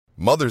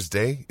Mother's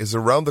Day is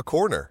around the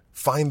corner.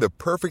 Find the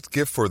perfect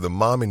gift for the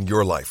mom in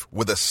your life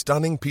with a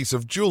stunning piece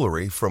of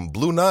jewelry from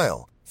Blue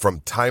Nile.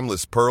 From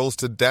timeless pearls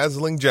to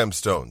dazzling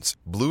gemstones,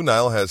 Blue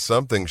Nile has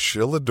something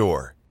she'll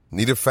adore.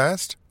 Need it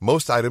fast?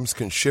 Most items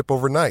can ship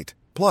overnight.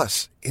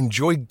 Plus,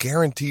 enjoy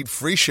guaranteed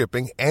free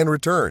shipping and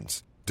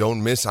returns.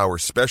 Don't miss our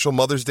special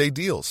Mother's Day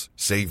deals.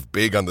 Save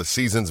big on the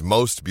season's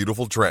most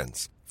beautiful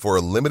trends. For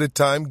a limited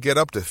time, get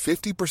up to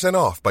 50%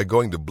 off by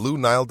going to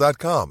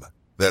BlueNile.com.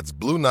 That's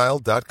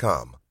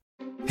BlueNile.com.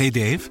 Hey,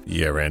 Dave.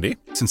 Yeah, Randy.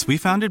 Since we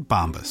founded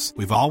Bombas,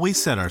 we've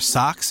always said our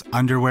socks,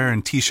 underwear,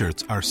 and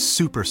T-shirts are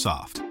super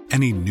soft.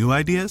 Any new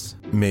ideas?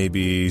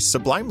 Maybe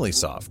sublimely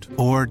soft.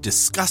 Or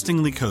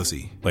disgustingly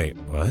cozy. Wait,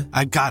 what?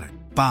 I got it.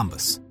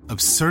 Bombas.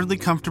 Absurdly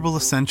comfortable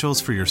essentials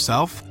for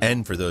yourself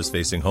and for those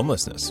facing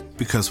homelessness.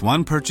 Because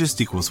one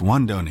purchased equals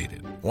one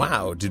donated.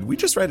 Wow, did we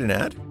just write an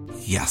ad?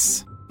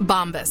 Yes.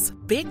 Bombas.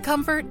 Big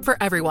comfort for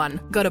everyone.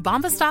 Go to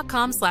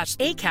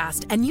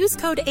bombas.com/ACAST and use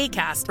code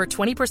ACAST for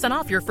 20%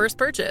 off your first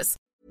purchase.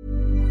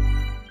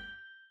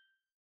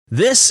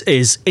 This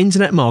is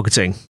Internet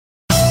Marketing.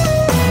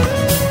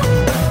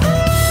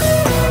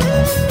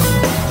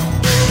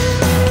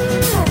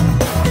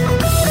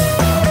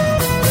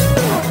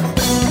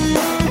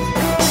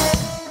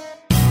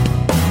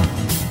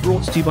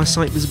 Brought to you by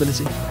Site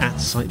Visibility at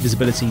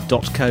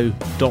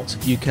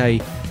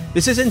sitevisibility.co.uk.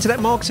 This is Internet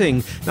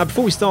Marketing. Now,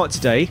 before we start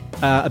today,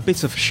 a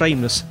bit of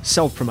shameless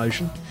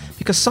self-promotion,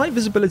 because Site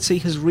Visibility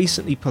has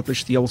recently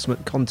published the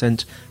Ultimate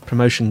Content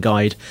Promotion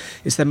Guide.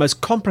 It's their most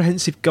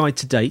comprehensive guide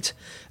to date,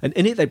 and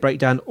in it they break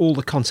down all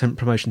the content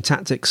promotion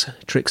tactics,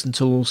 tricks and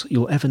tools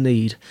you'll ever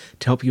need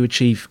to help you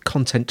achieve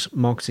content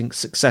marketing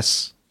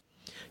success.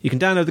 You can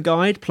download the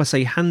guide, plus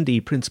a handy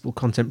printable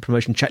content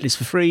promotion checklist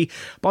for free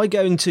by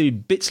going to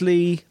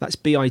bit.ly, that's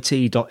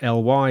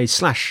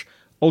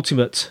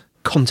bit.ly/ultimate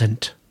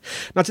content.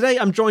 Now today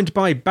I'm joined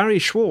by Barry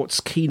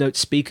Schwartz, keynote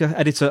speaker,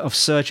 editor of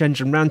Search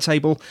Engine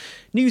Roundtable,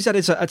 news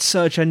editor at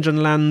Search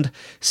Engine Land,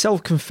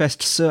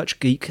 self-confessed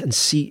search geek and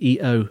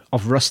CEO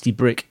of Rusty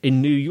Brick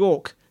in New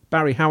York.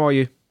 Barry, how are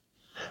you?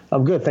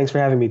 I'm good, thanks for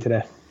having me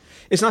today.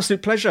 It's an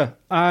absolute pleasure.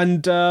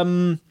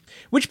 And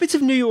which bit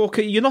of New York?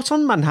 You're not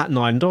on Manhattan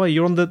Island, are you?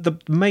 You're on the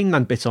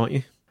mainland bit, aren't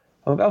you?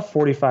 I'm about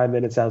 45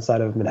 minutes outside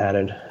of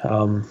Manhattan.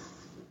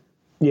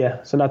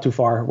 Yeah, so not too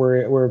far.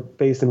 We're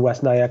based in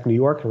West Nyack, New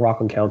York, in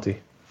Rockland County.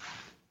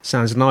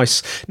 Sounds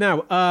nice.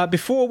 Now,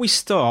 before we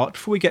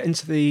get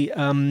into the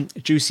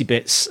juicy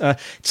bits,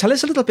 tell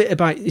us a little bit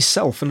about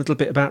yourself and a little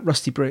bit about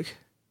Rusty Brick.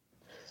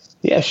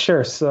 Yeah,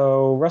 sure.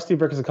 So Rusty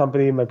Brick is a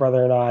company my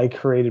brother and I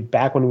created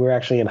back when we were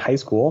actually in high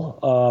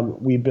school.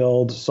 We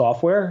build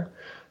software.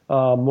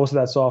 Most of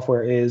that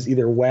software is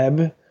either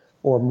web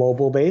or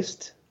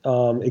mobile-based.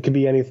 It could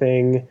be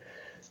anything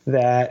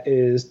that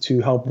is to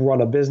help run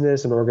a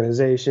business, an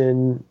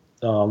organization,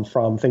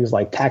 from things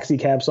like taxi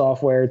cab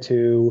software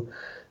to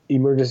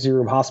emergency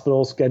room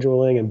hospital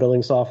scheduling and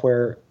billing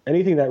software,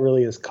 anything that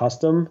really is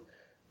custom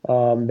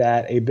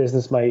that a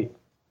business might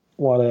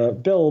want to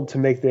build to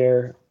make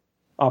their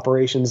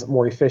operations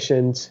more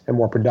efficient and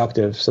more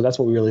productive. So that's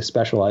what we really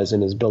specialize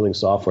in, is building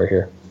software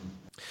here.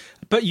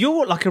 But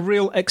you're like a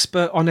real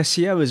expert on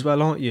SEO as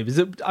well, aren't you?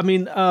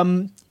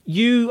 I'm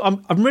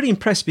really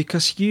impressed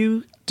because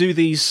you do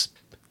these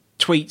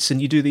tweets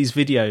and you do these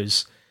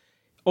videos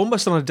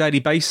almost on a daily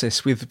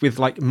basis with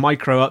like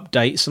micro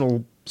updates and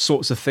all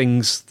sorts of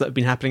things that have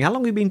been happening. How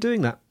long have you been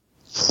doing that?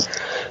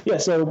 Yeah,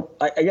 so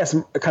I guess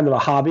kind of a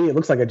hobby. It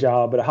looks like a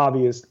job, but a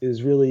hobby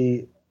is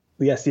really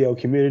the SEO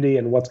community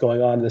and what's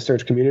going on in the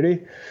search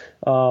community.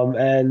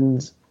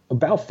 And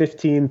about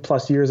 15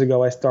 plus years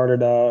ago, I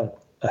started a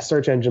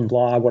search engine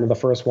blog, one of the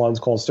first ones,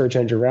 called Search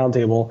Engine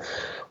Roundtable,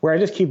 where I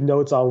just keep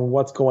notes on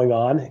what's going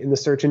on in the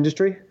search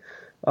industry.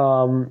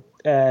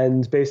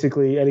 And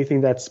basically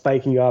anything that's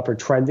spiking up or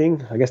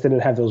trending. I guess they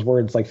didn't have those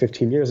words like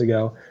 15 years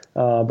ago,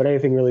 but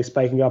anything really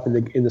spiking up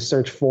in the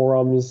search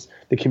forums,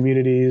 the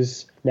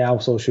communities, now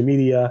social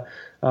media,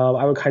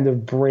 I would kind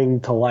of bring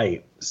to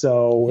light.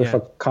 So if a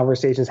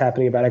conversation is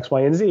happening about X,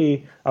 Y, and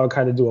Z, I would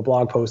kind of do a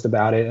blog post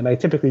about it. And I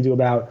typically do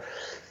about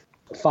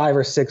 5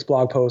 or 6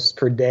 blog posts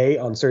per day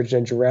on Search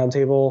Engine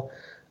Roundtable,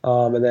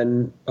 and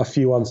then a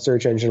few on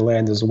Search Engine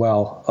Land as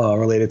well,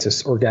 related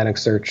to organic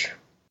search.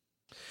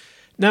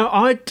 Now,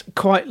 I'd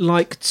quite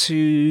like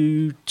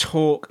to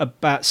talk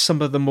about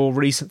some of the more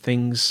recent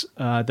things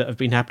that have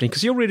been happening,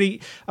 because you're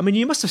really,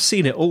 you must have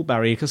seen it all,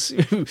 Barry, because,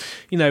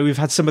 we've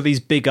had some of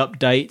these big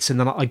updates, and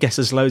then I guess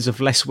there's loads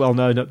of less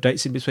well-known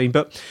updates in between.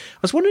 But I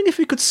was wondering if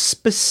we could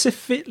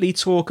specifically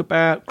talk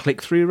about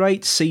click-through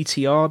rate,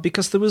 CTR,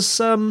 because there was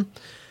a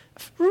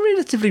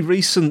relatively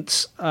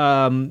recent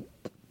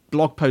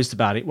blog post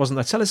about it, wasn't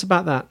there? Tell us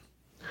about that.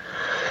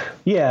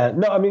 Yeah,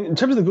 no, in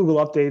terms of the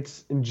Google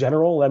updates in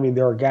general,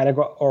 the organic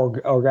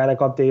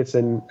updates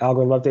and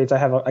algorithm updates,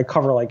 I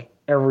cover like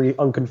every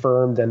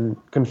unconfirmed and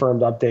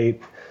confirmed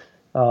update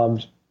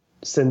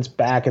since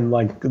back in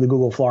like the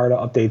Google Florida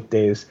update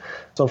days.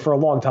 So for a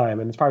long time,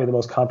 and it's probably the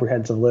most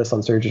comprehensive list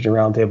on Search Engine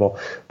Roundtable.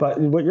 But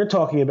what you're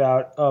talking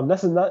about,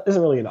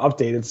 isn't really an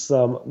update. It's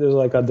there's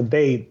like a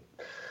debate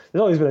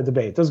there's always been a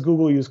debate. Does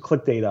Google use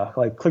click data,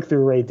 like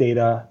click-through rate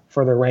data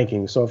for their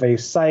rankings? So if a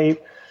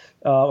site,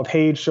 a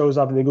page shows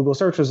up in the Google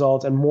search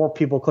results and more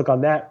people click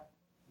on that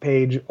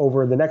page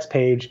over the next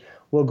page,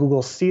 will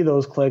Google see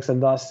those clicks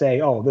and thus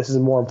say, oh, this is a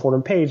more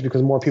important page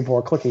because more people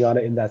are clicking on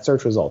it in that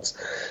search results?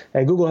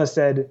 And Google has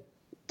said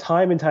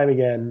time and time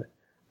again,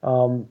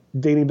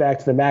 dating back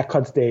to the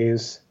MacCuts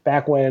days,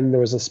 back when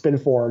there was a spin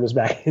forums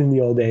back in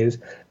the old days,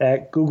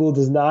 that Google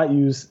does not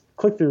use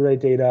click-through rate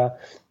data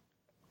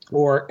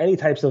or any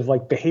types of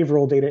like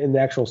behavioral data in the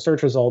actual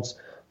search results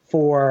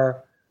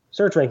for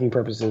search ranking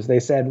purposes. They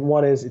said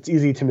one is it's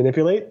easy to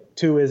manipulate,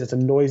 two is it's a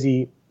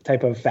noisy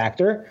type of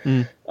factor,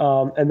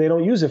 and they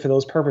don't use it for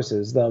those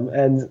purposes.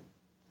 And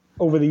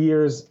over the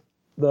years,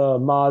 the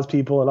Moz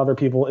people and other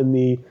people in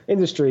the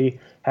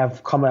industry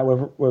have come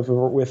out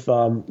with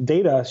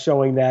data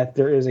showing that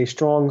there is a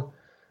strong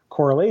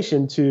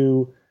correlation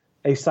to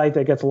a site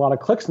that gets a lot of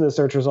clicks in the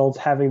search results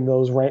having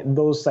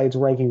those sites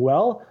ranking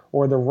well,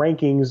 or the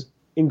rankings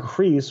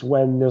increase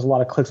when there's a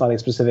lot of clicks on a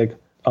specific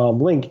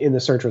link in the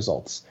search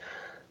results.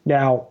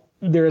 Now,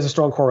 there is a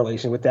strong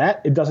correlation with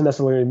that. It doesn't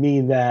necessarily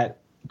mean that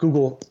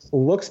Google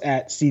looks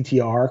at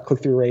CTR,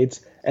 click-through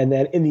rates, and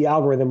then in the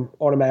algorithm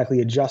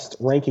automatically adjusts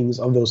rankings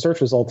of those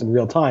search results in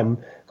real time.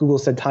 Google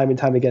said time and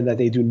time again that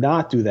they do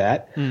not do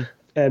that.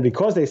 And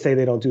because they say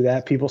they don't do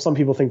that, some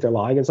people think they're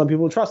lying and some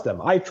people trust them.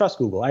 I trust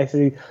Google. I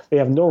think they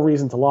have no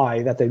reason to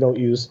lie that they don't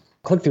use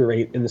click-through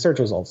rate in the search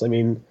results. I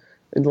mean,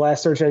 in the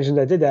last search engine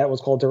that did that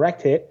was called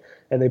Direct Hit,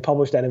 and they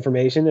published that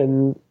information,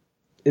 and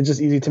it's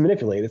just easy to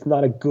manipulate. It's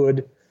not a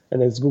good,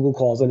 and as Google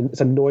calls it,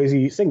 it's a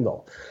noisy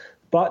signal.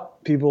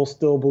 But people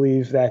still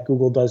believe that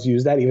Google does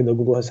use that, even though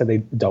Google has said they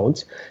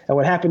don't. And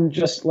what happened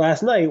just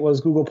last night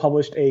was Google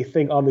published a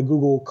thing on the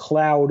Google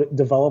Cloud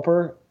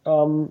Developer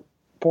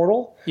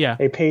portal,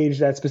 a page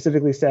that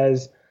specifically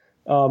says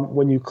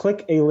when you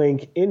click a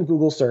link in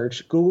Google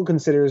search, Google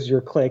considers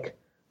your click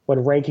when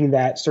ranking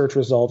that search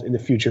result in the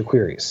future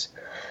queries.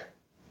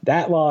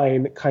 That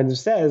line kind of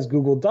says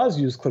Google does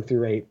use click-through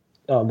rate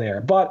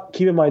there. But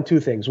keep in mind two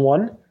things.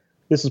 One,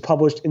 this is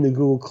published in the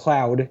Google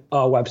Cloud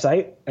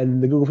website,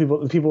 and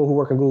the people who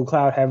work on Google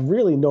Cloud have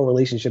really no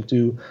relationship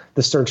to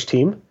the search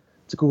team.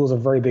 Google's a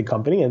very big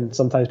company, and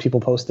sometimes people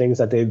post things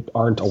that they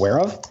aren't aware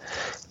of.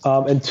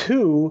 And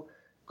two,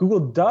 Google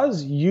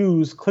does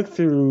use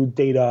click-through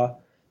data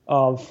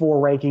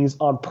for rankings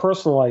on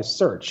personalized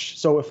search.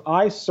 So if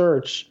I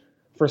search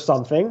for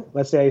something,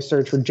 let's say I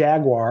search for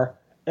Jaguar,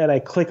 and I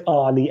click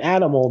on the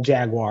animal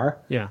Jaguar,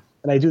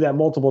 and I do that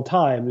multiple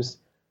times,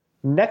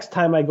 next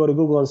time I go to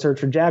Google and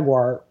search for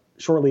Jaguar,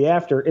 shortly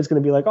after, it's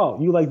going to be like, oh,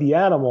 you like the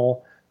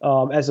animal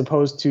as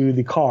opposed to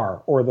the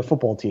car or the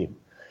football team.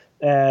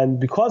 And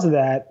because of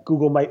that,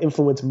 Google might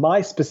influence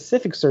my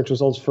specific search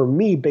results for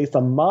me based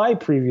on my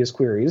previous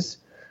queries,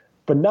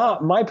 but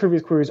not my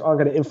previous queries aren't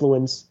going to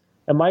influence,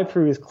 and my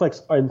previous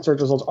clicks and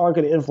search results aren't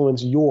going to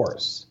influence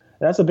yours.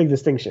 And that's a big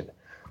distinction.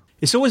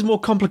 It's always more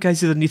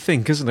complicated than you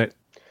think, isn't it?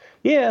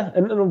 Yeah,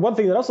 and one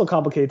thing that also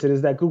complicates it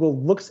is that Google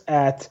looks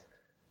at,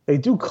 they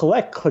do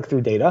collect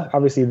click-through data.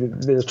 Obviously,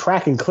 there's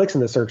tracking clicks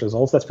in the search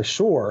results, that's for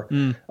sure.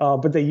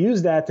 But they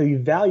use that to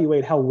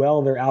evaluate how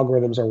well their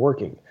algorithms are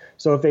working.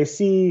 So if they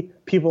see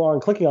people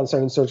aren't clicking on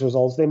certain search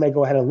results, they may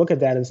go ahead and look at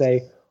that and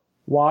say,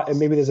 why? And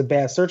maybe there's a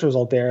bad search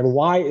result there, and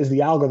why is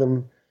the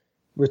algorithm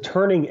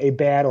returning a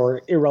bad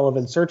or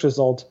irrelevant search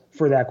result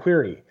for that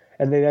query?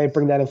 And then they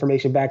bring that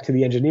information back to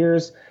the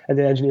engineers, and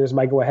the engineers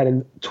might go ahead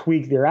and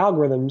tweak their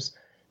algorithms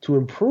to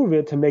improve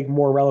it to make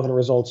more relevant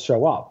results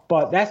show up.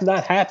 But that's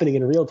not happening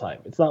in real time.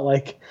 It's not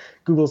like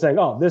Google saying,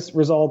 oh, this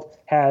result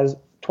has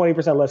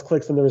 20% less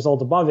clicks than the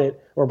result above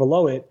it or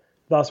below it,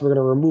 thus we're going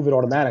to remove it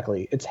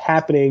automatically. It's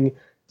happening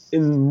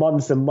in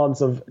months and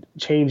months of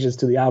changes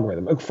to the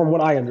algorithm, from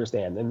what I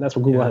understand. And that's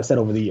what Google has said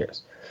over the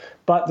years.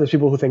 But there's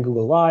people who think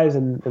Google lies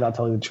and they're not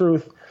telling the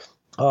truth.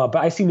 But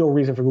I see no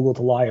reason for Google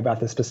to lie about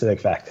this specific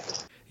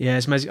fact. Yeah,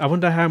 it's amazing. I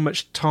wonder how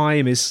much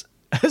time is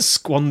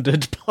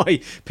squandered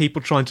by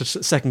people trying to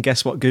second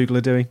guess what Google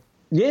are doing.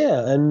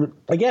 Yeah, and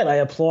again, I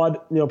applaud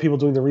people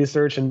doing the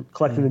research and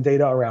collecting the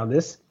data around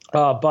this.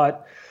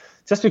 But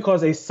just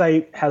because a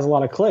site has a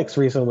lot of clicks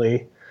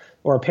recently,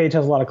 or a page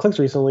has a lot of clicks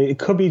recently, it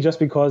could be just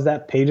because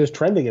that page is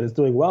trending and is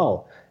doing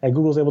well, and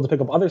Google's able to pick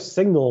up other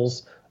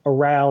signals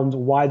around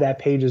why that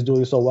page is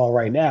doing so well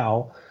right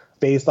now,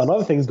 based on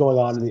other things going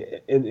on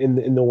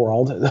in the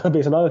world,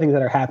 based on other things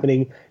that are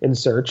happening in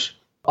search.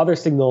 Other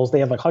signals, they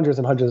have like hundreds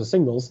and hundreds of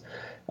signals.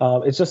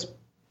 It's just,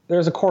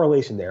 there's a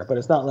correlation there, but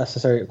it's not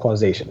necessarily a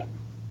causation.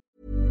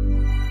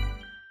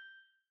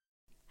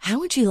 How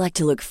would you like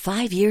to look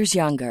 5 years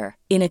younger?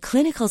 In a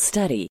clinical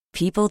study,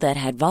 people that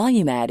had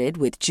volume added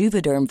with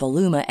Juvederm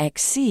Voluma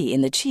XC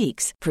in the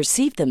cheeks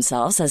perceived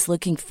themselves as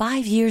looking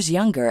 5 years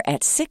younger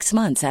at 6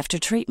 months after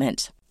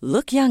treatment.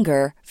 Look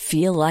younger,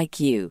 feel like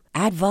you.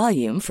 Add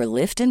volume for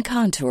lift and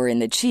contour in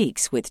the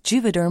cheeks with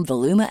Juvederm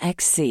Voluma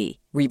XC.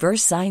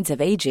 Reverse signs of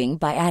aging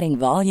by adding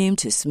volume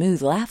to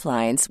smooth laugh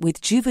lines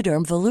with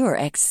Juvederm Volure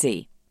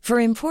XC. For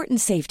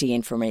important safety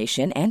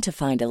information and to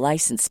find a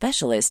licensed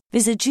specialist,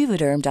 visit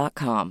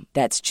Juvederm.com.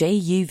 That's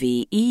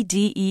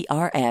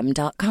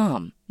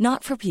JUVEDERM.com.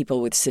 Not for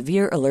people with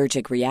severe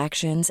allergic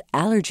reactions,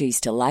 allergies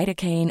to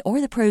lidocaine, or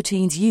the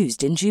proteins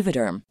used in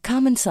Juvederm.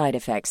 Common side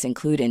effects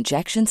include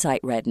injection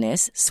site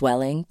redness,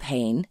 swelling,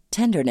 pain,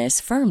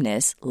 tenderness,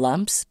 firmness,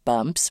 lumps,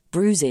 bumps,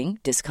 bruising,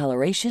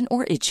 discoloration,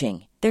 or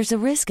itching. There's a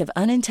risk of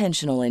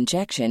unintentional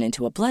injection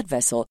into a blood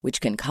vessel,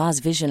 which can cause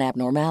vision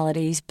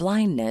abnormalities,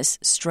 blindness,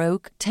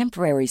 stroke,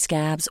 temporary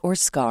scabs, or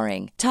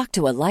scarring. Talk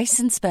to a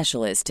licensed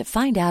specialist to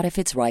find out if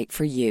it's right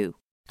for you.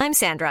 I'm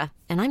Sandra,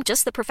 and I'm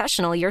just the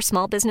professional your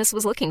small business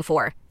was looking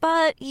for.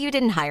 But you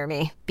didn't hire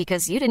me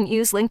because you didn't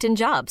use LinkedIn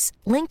Jobs.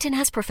 LinkedIn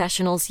has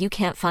professionals you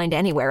can't find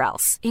anywhere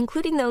else,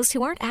 including those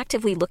who aren't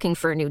actively looking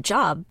for a new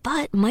job,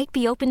 but might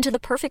be open to the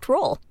perfect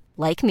role,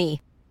 like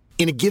me.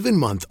 In a given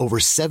month, over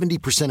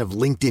 70% of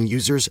LinkedIn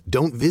users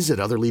don't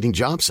visit other leading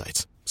job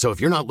sites. So if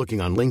you're not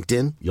looking on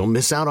LinkedIn, you'll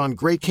miss out on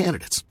great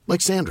candidates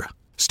like Sandra.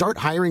 Start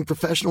hiring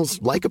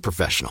professionals like a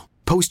professional.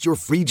 Post your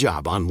free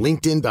job on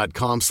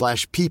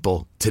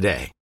linkedin.com/people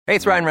today. Hey,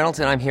 it's Ryan Reynolds,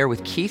 and I'm here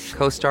with Keith,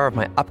 co-star of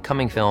my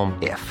upcoming film,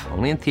 If,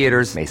 only in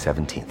theaters May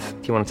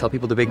 17th. Do you want to tell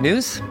people the big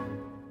news?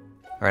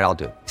 All right, I'll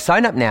do it.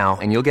 Sign up now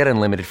and you'll get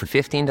unlimited for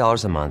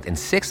 $15 a month and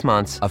 6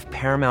 months of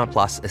Paramount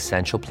Plus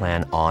Essential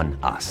Plan on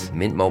us.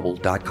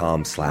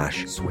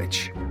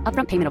 MintMobile.com/switch.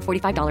 Upfront payment of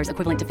 $45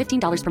 equivalent to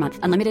 $15 per month.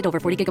 Unlimited over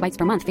 40 gigabytes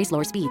per month. Face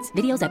lower speeds.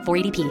 Videos at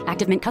 480p.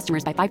 Active Mint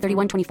customers by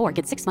 531.24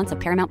 get 6 months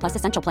of Paramount Plus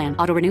Essential Plan.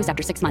 Auto renews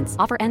after 6 months.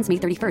 Offer ends May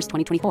 31st,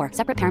 2024.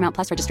 Separate Paramount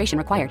Plus registration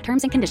required.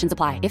 Terms and conditions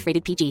apply if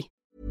rated PG.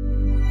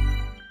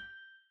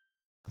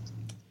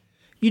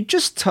 You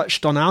just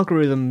touched on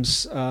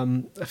algorithms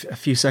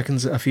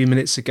a few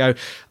minutes ago.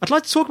 I'd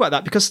like to talk about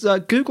that because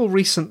Google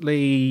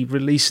recently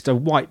released a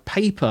white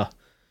paper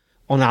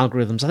on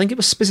algorithms. I think it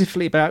was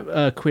specifically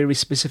about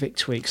query-specific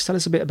tweaks. Tell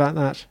us a bit about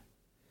that.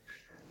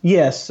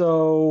 Yeah,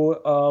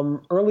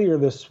 so earlier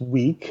this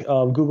week,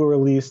 Google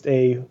released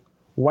a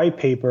white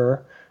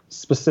paper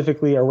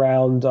specifically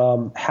around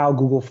how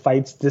Google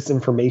fights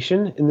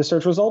disinformation in the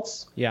search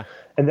results. Yeah.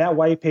 And that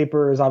white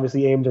paper is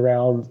obviously aimed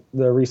around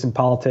the recent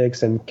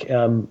politics and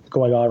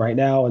going on right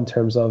now in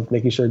terms of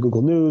making sure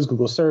Google News,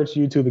 Google Search,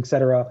 YouTube, et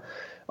cetera,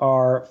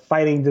 are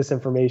fighting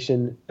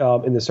disinformation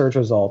in the search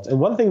results.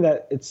 And one thing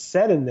that it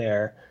said in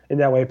there, in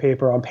that white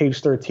paper on page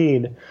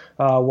 13,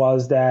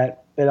 was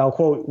that, and I'll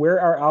quote,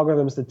 where our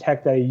algorithms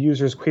detect that a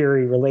user's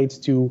query relates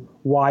to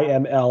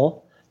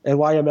YML, and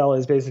YML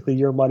is basically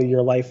your money,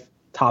 your life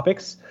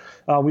topics,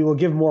 we will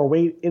give more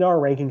weight in our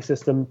ranking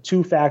system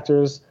to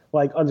factors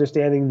like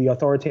understanding the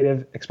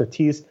authoritative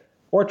expertise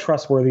or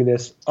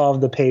trustworthiness of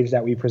the page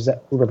that we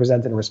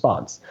represent in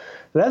response.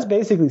 So that's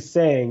basically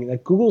saying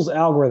that Google's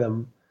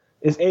algorithm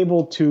is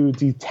able to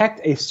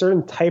detect a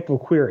certain type of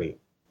query.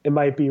 It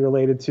might be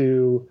related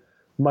to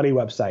money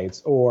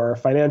websites or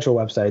financial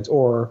websites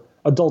or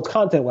adult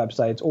content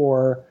websites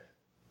or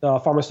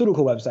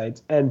pharmaceutical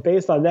websites, and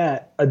based on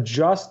that,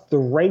 adjust the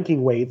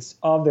ranking weights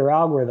of their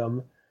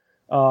algorithm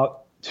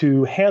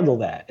to handle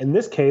that. In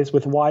this case,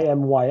 with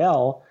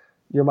YMYL,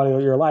 your money,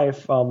 your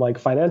life, like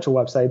financial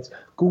websites,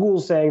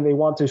 Google's saying they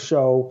want to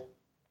show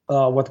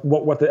what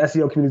the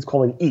SEO community is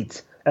calling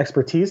EAT,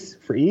 expertise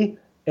for E.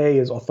 A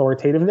is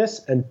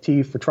authoritativeness, and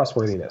T for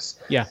trustworthiness.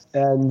 Yeah.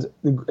 And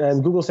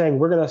Google's saying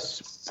we're going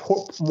to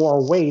put more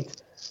weight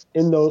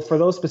in those for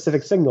those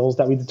specific signals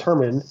that we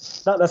determine.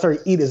 Not necessarily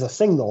EAT is a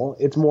signal.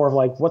 It's more of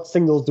like what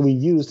signals do we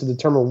use to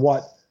determine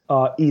what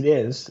EAT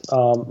is,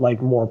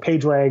 like more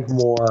page rank,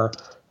 more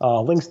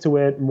links to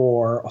it,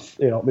 more,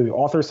 maybe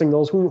author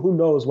signals, who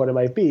knows what it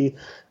might be.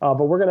 But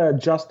we're going to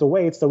adjust the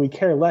weights so we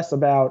care less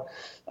about,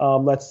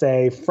 let's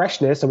say,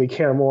 freshness, and we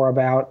care more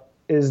about,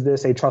 is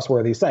this a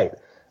trustworthy site?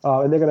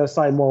 And they're going to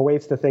assign more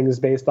weights to things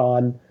based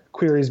on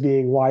queries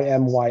being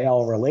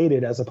YMYL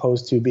related, as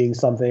opposed to being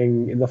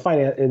something in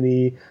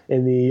the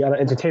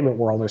entertainment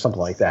world or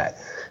something like that.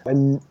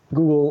 And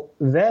Google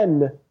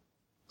then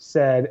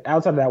said,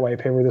 outside of that white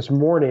paper this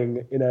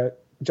morning,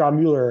 John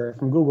Mueller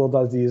from Google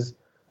does these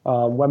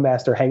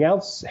webmaster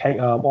hangouts,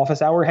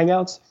 office hour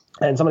hangouts.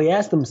 And somebody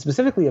asked them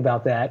specifically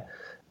about that.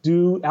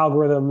 Do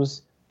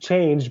algorithms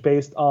change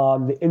based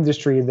on the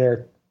industry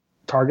they're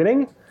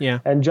targeting? Yeah.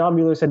 And John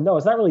Mueller said, no,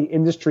 it's not really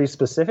industry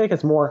specific.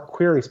 It's more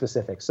query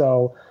specific.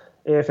 So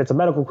if it's a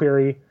medical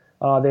query,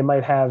 they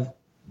might have,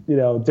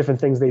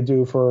 different things they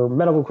do for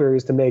medical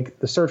queries to make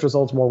the search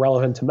results more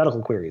relevant to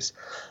medical queries,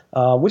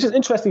 which is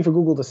interesting for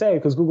Google to say,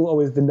 because Google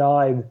always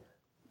denied.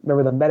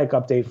 Remember the Medic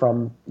update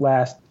from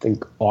last, I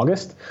think,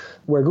 August,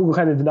 where Google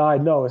kind of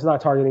denied, no, it's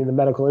not targeting the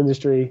medical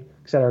industry,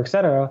 et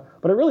cetera,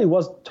 but it really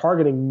was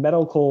targeting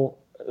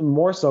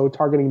more so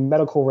targeting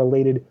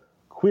medical-related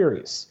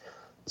queries.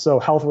 So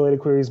health-related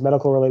queries,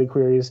 medical-related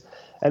queries,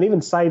 and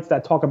even sites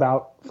that talk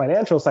about,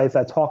 financial sites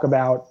that talk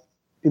about,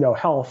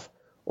 health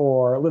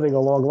or living a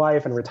long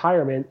life and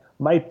retirement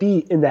might be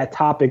in that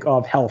topic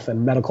of health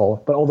and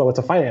medical, but although it's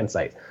a finance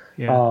site.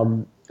 Yeah.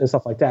 And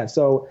stuff like that.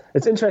 So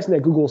it's interesting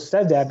that Google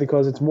said that,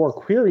 because it's more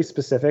query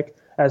specific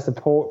as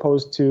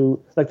opposed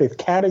to like the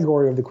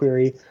category of the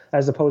query,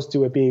 as opposed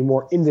to it being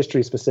more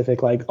industry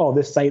specific, like, oh,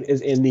 this site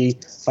is in the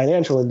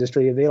financial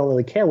industry. They don't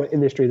really care what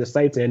industry the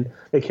site's in.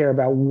 They care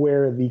about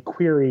where the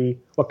query,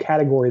 what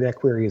category that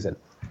query is in.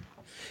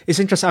 It's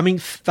interesting. I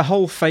mean, the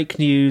whole fake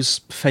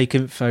news, fake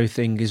info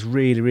thing is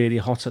really, really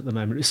hot at the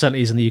moment. It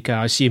certainly is in the UK.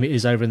 I assume it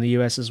is over in the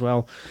US as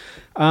well.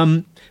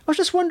 I was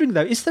just wondering,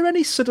 though, is there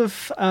any sort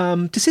of...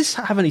 does this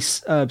have any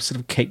sort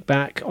of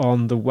kickback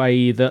on the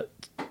way that,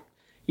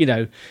 you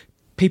know,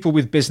 people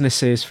with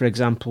businesses, for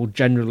example,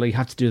 generally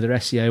have to do their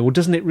SEO, or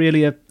doesn't it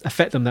really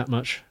affect them that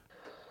much?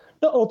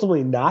 No,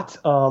 ultimately not.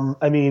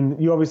 I mean,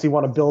 you obviously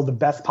want to build the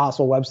best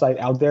possible website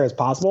out there as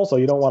possible, so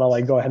you don't want to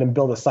like go ahead and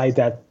build a site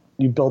that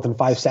you built in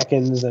 5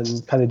 seconds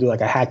and kind of do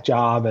like a hack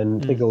job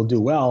and think it'll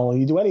do well.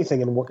 You do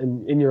anything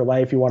in your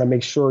life, you want to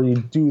make sure you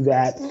do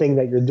that thing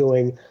that you're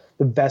doing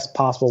the best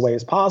possible way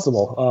as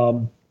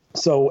possible.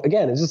 So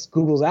again, it's just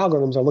Google's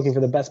algorithms are looking for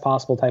the best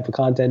possible type of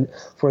content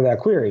for that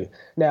query.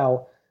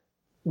 Now,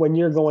 when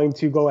you're going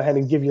to go ahead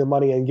and give your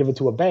money and give it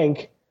to a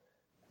bank,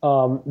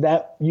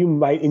 that you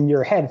might in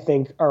your head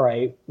think, all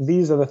right,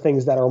 these are the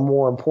things that are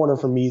more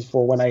important for me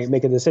for when I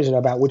make a decision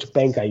about which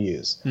bank I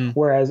use.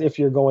 Whereas if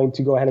you're going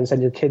to go ahead and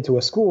send your kid to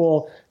a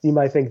school, you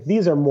might think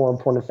these are more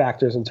important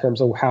factors in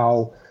terms of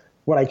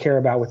what I care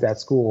about with that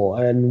school.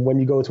 And when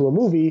you go to a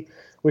movie,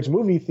 which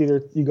movie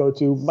theater you go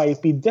to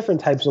might be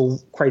different types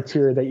of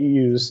criteria that you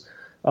use.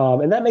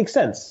 And that makes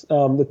sense.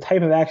 The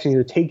type of action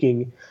you're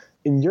taking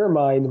in your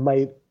mind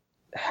might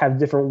have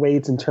different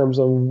weights in terms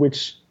of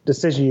which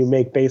decision you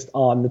make based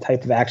on the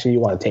type of action you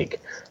want to take.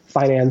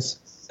 Finance,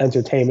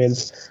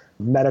 entertainment,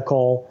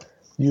 medical,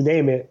 you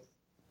name it.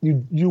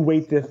 You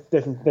weight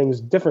different things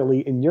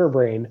differently in your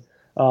brain.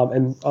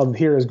 And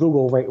here is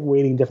Google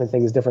weighting different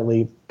things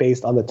differently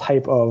based on the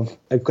type of,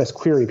 I guess,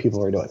 query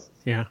people are doing.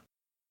 Yeah.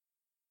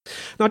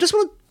 Now, I just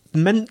want to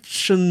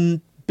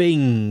mention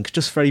Bing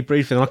just very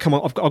briefly. And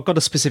I've got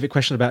a specific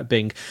question about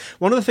Bing.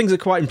 One of the things that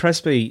quite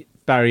impressed me,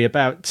 Barry,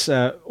 about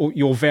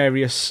your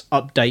various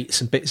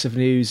updates and bits of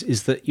news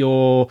is that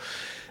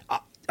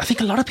I think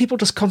a lot of people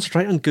just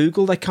concentrate on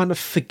Google. They kind of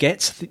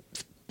forget,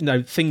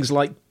 things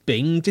like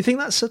Bing. Do you think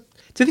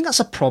that's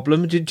a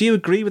problem? Do you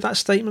agree with that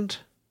statement?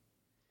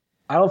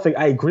 I don't think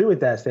I agree with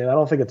that statement. I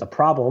don't think it's a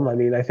problem. I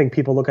mean, I think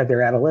people look at their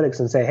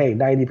analytics and say, hey,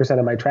 90%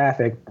 of my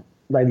traffic,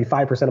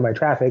 95% of my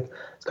traffic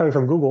is coming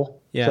from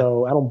Google. Yeah.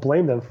 So I don't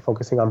blame them for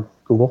focusing on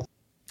Google.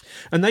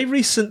 And they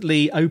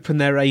recently opened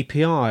their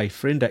API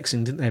for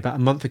indexing, didn't they, about a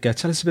month ago?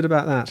 Tell us a bit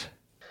about that.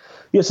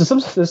 Yeah, so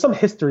there's some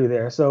history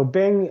there. So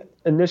Bing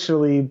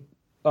initially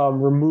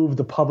removed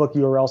the public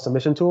URL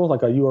submission tool,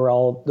 like a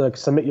URL, like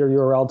submit your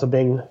URL to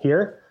Bing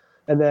here.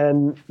 And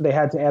then they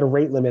had to add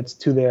rate limits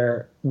to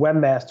their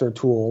webmaster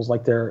tools,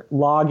 like their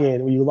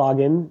login. When you log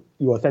in,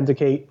 you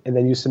authenticate, and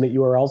then you submit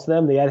URLs to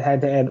them. They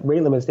had to add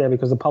rate limits there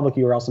because the public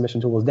URL submission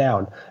tool was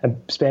down, and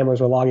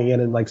spammers were logging in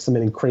and like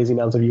submitting crazy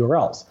amounts of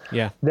URLs.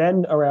 Yeah.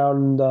 Then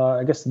around,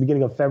 I guess, the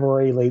beginning of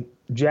February, late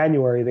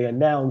January, they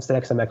announced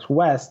at XMX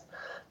West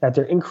that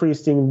they're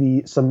increasing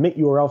the submit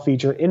URL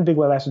feature in Bing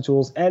Webmaster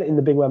Tools and in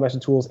the Bing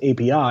Webmaster Tools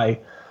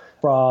API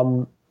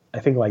from, I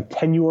think, like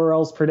 10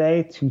 URLs per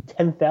day to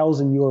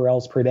 10,000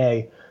 URLs per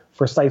day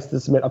for sites to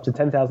submit up to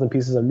 10,000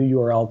 pieces of new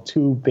URL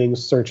to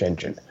Bing's search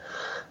engine.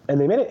 And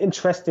they made an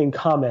interesting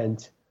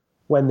comment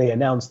when they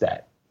announced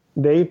that.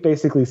 They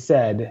basically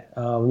said,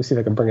 let me see if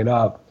I can bring it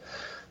up.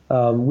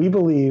 We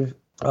believe,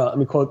 let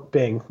me quote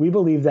Bing, we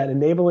believe that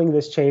enabling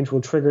this change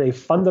will trigger a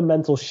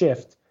fundamental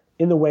shift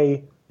in the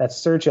way that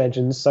search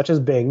engines such as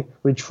Bing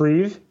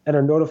retrieve and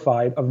are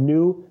notified of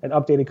new and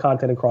updated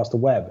content across the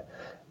web.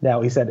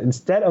 Now, he said,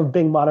 instead of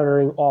Bing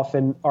monitoring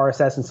often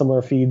RSS and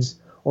similar feeds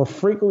or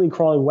frequently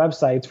crawling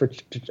websites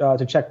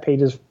to check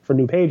pages for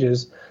new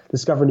pages,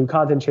 discover new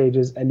content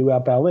changes, and new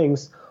outbound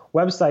links,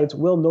 websites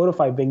will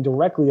notify Bing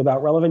directly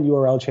about relevant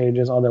URL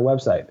changes on their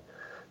website.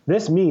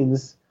 This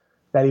means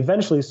that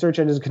eventually search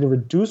engines can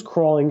reduce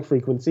crawling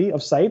frequency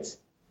of sites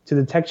to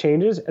detect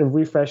changes and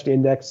refresh the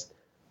index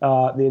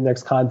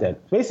content.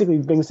 Basically,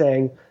 Bing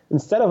saying,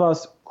 instead of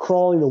us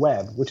crawling the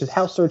web, which is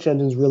how search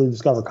engines really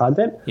discover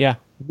content,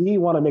 we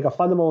want to make a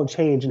fundamental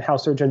change in how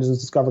search engines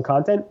discover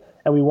content,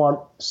 and we want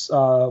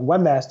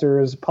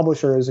webmasters,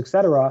 publishers,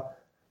 etc.,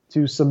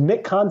 to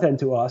submit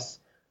content to us,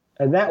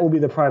 and that will be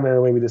the primary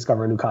way we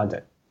discover new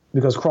content.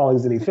 Because crawling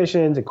is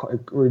inefficient, it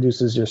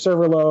reduces your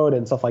server load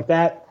and stuff like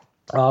that.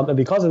 And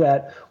because of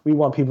that, we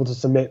want people to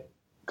submit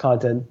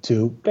content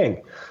to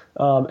Bing.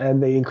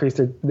 And they increased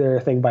their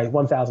thing by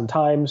 1,000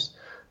 times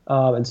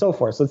and so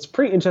forth. So it's a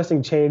pretty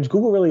interesting change.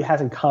 Google really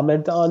hasn't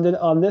commented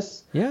on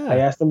this. Yeah. I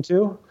asked them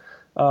to.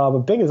 But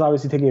Bing is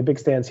obviously taking a big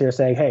stance here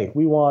saying, hey,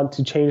 we want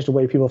to change the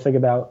way people think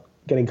about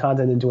getting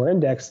content into our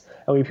index,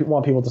 and we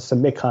want people to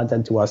submit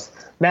content to us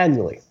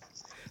manually.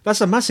 That's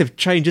a massive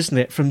change, isn't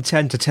it, from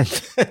 10 to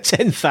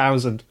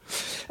 10,000?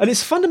 And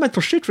it's a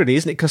fundamental shift, really,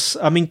 isn't it? Because,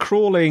 I mean,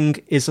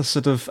 crawling is a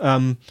sort of...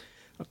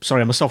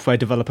 sorry, I'm a software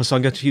developer, so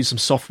I'm going to use some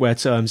software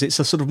terms. It's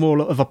a sort of more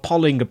of a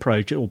polling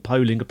approach, or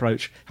polling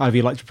approach, however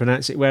you like to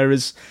pronounce it,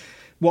 whereas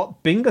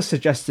what Bing is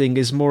suggesting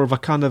is more of a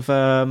kind of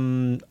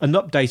an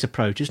update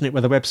approach, isn't it?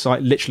 Where the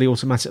website literally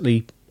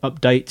automatically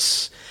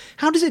updates.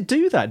 How does it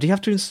do that? Do you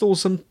have to install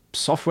some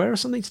software or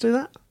something to do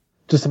that?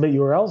 To submit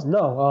URLs?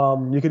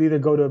 No. You could either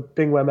go to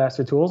Bing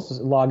Webmaster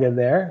Tools, log in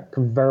there,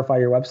 verify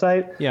your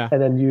website,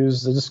 and then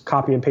just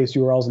copy and paste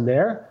URLs in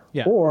there.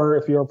 Yeah. Or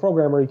if you're a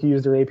programmer, you can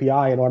use their API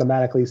and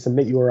automatically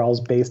submit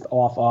URLs based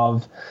off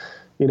of,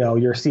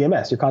 your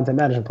CMS, your content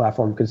management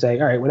platform. You could say,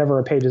 all right, whenever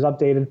a page is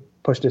updated,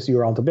 push this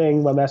URL to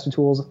Bing Webmaster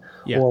Tools,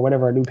 or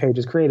whenever a new page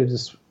is created,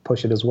 just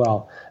push it as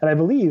well. And I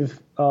believe,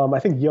 I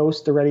think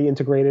Yoast already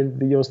integrated,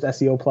 the Yoast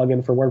SEO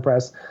plugin for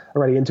WordPress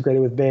already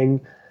integrated with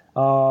Bing.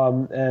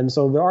 And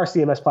so there are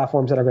CMS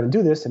platforms that are going to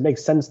do this. It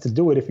makes sense to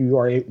do it if you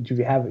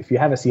have a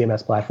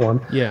CMS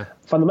platform. Yeah.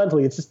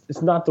 Fundamentally,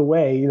 it's not the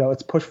way,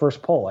 it's push versus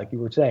pull, like you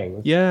were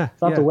saying.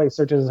 It's not the way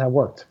search engines have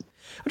worked.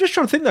 I'm just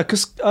trying to think that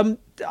because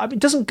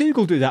doesn't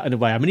Google do that in a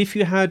way? I mean, if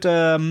you had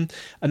some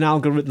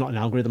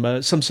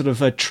sort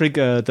of a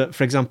trigger that,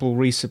 for example,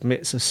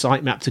 resubmits a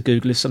sitemap to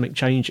Google if something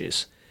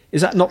changes. Is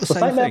that not the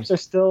same thing? Sitemaps are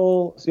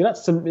still, so you're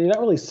not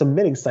really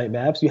submitting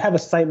sitemaps. You have a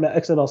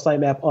XML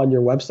sitemap on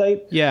your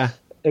website. Yeah.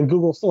 And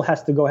Google still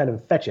has to go ahead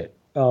and fetch it.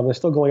 They're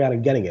still going out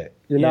and getting it.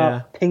 You're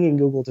not pinging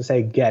Google to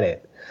say, get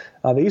it.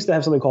 They used to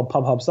have something called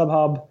PubHub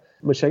SubHub,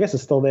 which I guess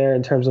is still there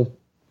in terms of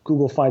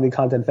Google finding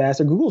content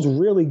faster. Google's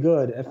really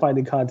good at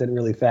finding content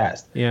really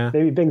fast. Yeah.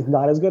 Maybe Bing's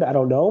not as good. I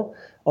don't know.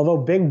 Although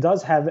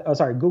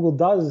Google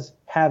does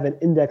have an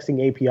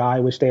indexing API,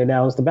 which they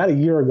announced about a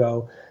year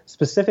ago,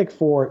 specific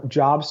for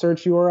job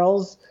search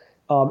URLs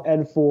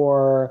and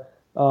for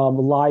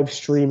live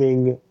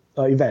streaming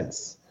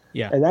events.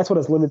 Yeah. And that's what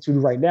it's limited to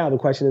right now. The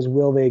question is,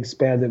 will they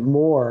expand it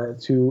more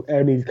to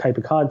any type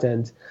of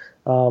content?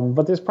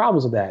 But there's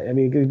problems with that. I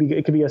mean,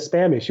 it could be a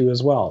spam issue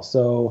as well.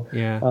 So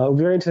I'm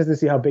very interested to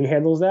see how Bing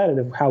handles that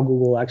and how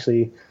Google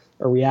actually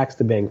reacts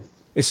to Bing.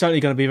 It's certainly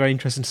going to be very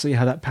interesting to see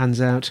how that pans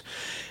out.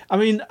 I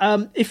mean,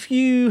 if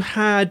you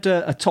had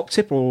a top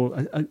tip or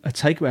a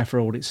takeaway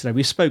for audience today,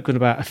 we've spoken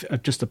about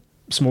just a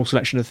small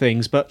selection of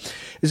things, but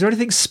is there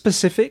anything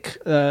specific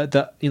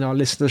that our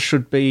listeners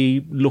should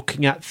be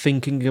looking at,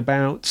 thinking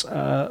about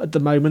at the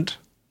moment?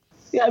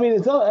 Yeah, I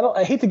mean,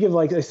 I hate to give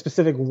like a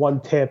specific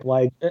one tip.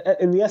 Like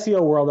in the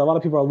SEO world, a lot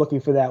of people are looking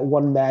for that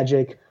one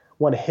magic,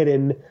 one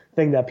hidden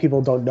thing that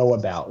people don't know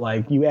about.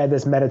 Like you add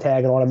this meta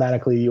tag and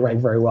automatically you rank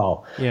very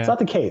well. Yeah. It's not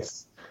the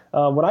case.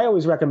 What I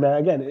always recommend,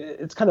 again,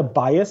 it's kind of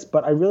biased,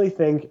 but I really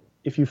think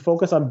if you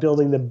focus on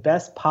building the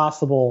best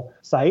possible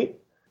site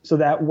so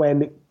that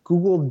when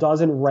Google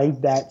doesn't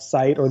rank that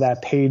site or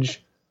that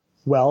page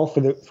well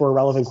for a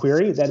relevant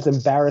query, that it's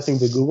embarrassing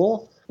to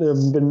Google. There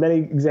have been many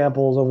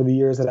examples over the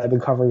years that I've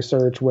been covering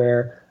search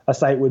where a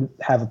site would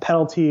have a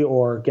penalty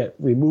or get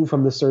removed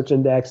from the search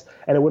index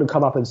and it wouldn't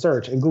come up in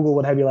search. And Google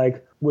would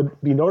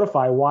be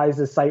notified, why is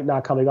this site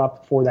not coming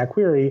up for that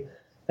query?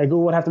 And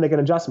Google would have to make an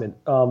adjustment.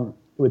 It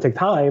would take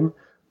time,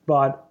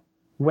 but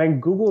when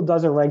Google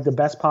doesn't rank the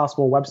best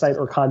possible website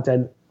or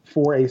content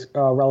for a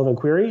relevant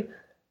query,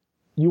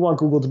 you want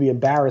Google to be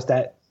embarrassed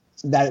that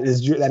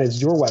is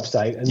your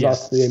website, and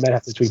thus they might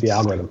have to tweak the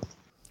algorithm.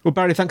 Well,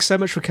 Barry, thanks so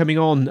much for coming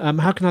on.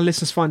 How can our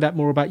listeners find out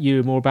more about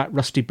you, more about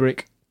Rusty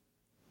Brick?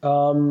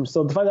 So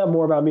to find out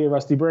more about me and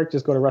Rusty Brick,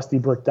 just go to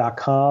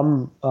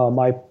rustybrick.com.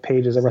 My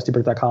page is at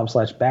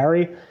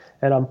rustybrick.com/Barry,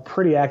 and I'm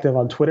pretty active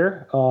on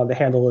Twitter. The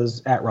handle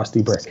is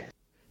 @rustybrick.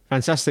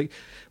 Fantastic.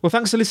 Well,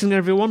 thanks for listening,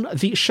 everyone.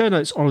 The show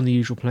notes are in the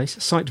usual place,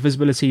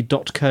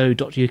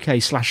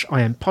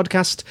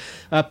 sitevisibility.co.uk/IMpodcast.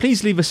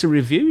 Please leave us a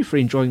review if you're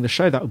enjoying the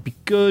show. That would be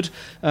good.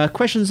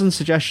 Questions and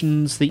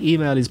suggestions, the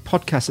email is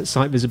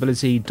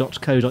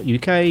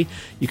podcast@sitevisibility.co.uk.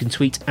 You can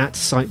tweet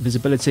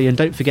 @sitevisibility. And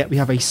don't forget, we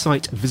have a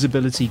Site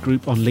Visibility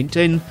group on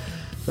LinkedIn.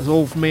 That's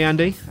all from me,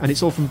 Andy, and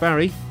it's all from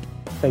Barry.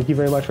 Thank you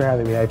very much for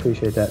having me. I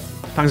appreciate that.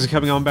 Thanks for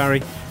coming on,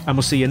 Barry, and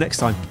we'll see you next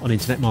time on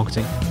Internet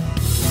Marketing.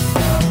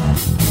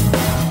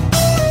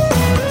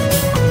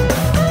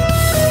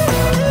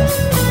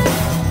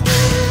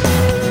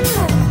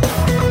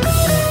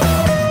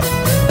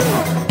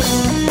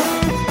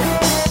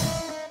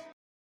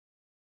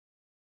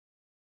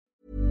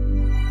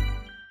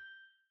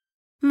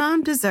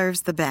 Mom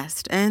deserves the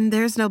best, and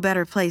there's no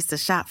better place to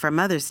shop for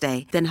Mother's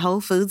Day than Whole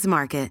Foods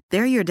Market.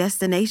 They're your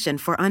destination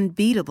for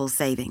unbeatable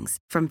savings,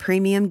 from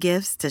premium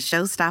gifts to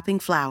show-stopping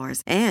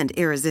flowers and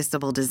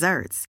irresistible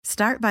desserts.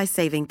 Start by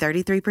saving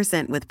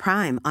 33% with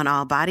Prime on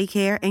all body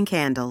care and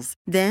candles.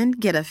 Then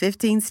get a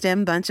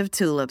 15-stem bunch of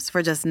tulips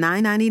for just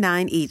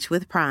 $9.99 each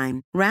with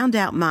Prime. Round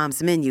out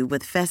Mom's menu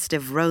with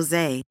festive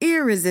rosé,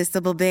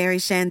 irresistible berry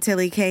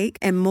chantilly cake,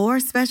 and more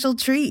special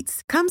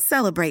treats. Come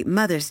celebrate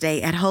Mother's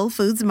Day at Whole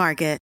Foods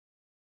Market.